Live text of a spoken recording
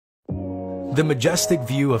The majestic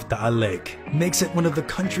view of Taal Lake makes it one of the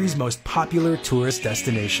country's most popular tourist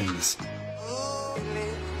destinations.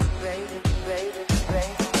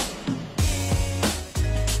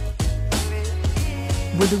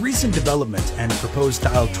 With the recent development and proposed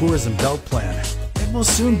Taal Tourism Belt Plan, it will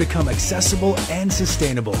soon become accessible and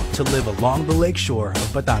sustainable to live along the lakeshore of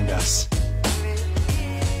Batangas.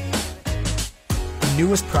 The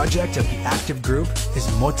newest project of the active group is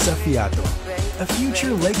Mozzafiato, a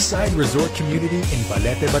future lakeside resort community in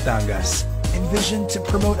Balete, Batangas, envisioned to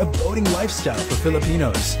promote a boating lifestyle for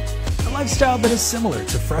Filipinos, a lifestyle that is similar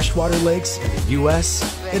to freshwater lakes in the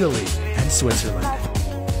US, Italy, and Switzerland.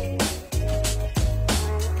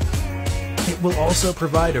 It will also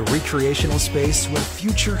provide a recreational space where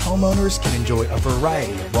future homeowners can enjoy a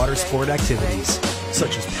variety of water sport activities,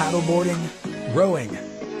 such as paddleboarding, rowing,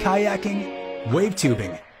 kayaking, wave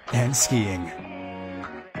tubing, and skiing.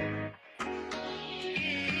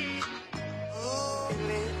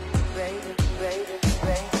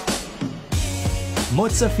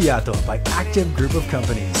 Mozzafiato by Active Group of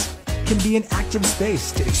Companies can be an active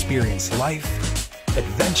space to experience life,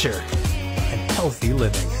 adventure, and healthy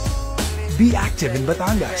living. Be active in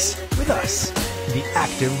Batangas with us, the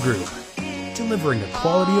Active Group, delivering a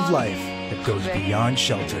quality of life that goes beyond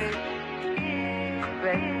shelter.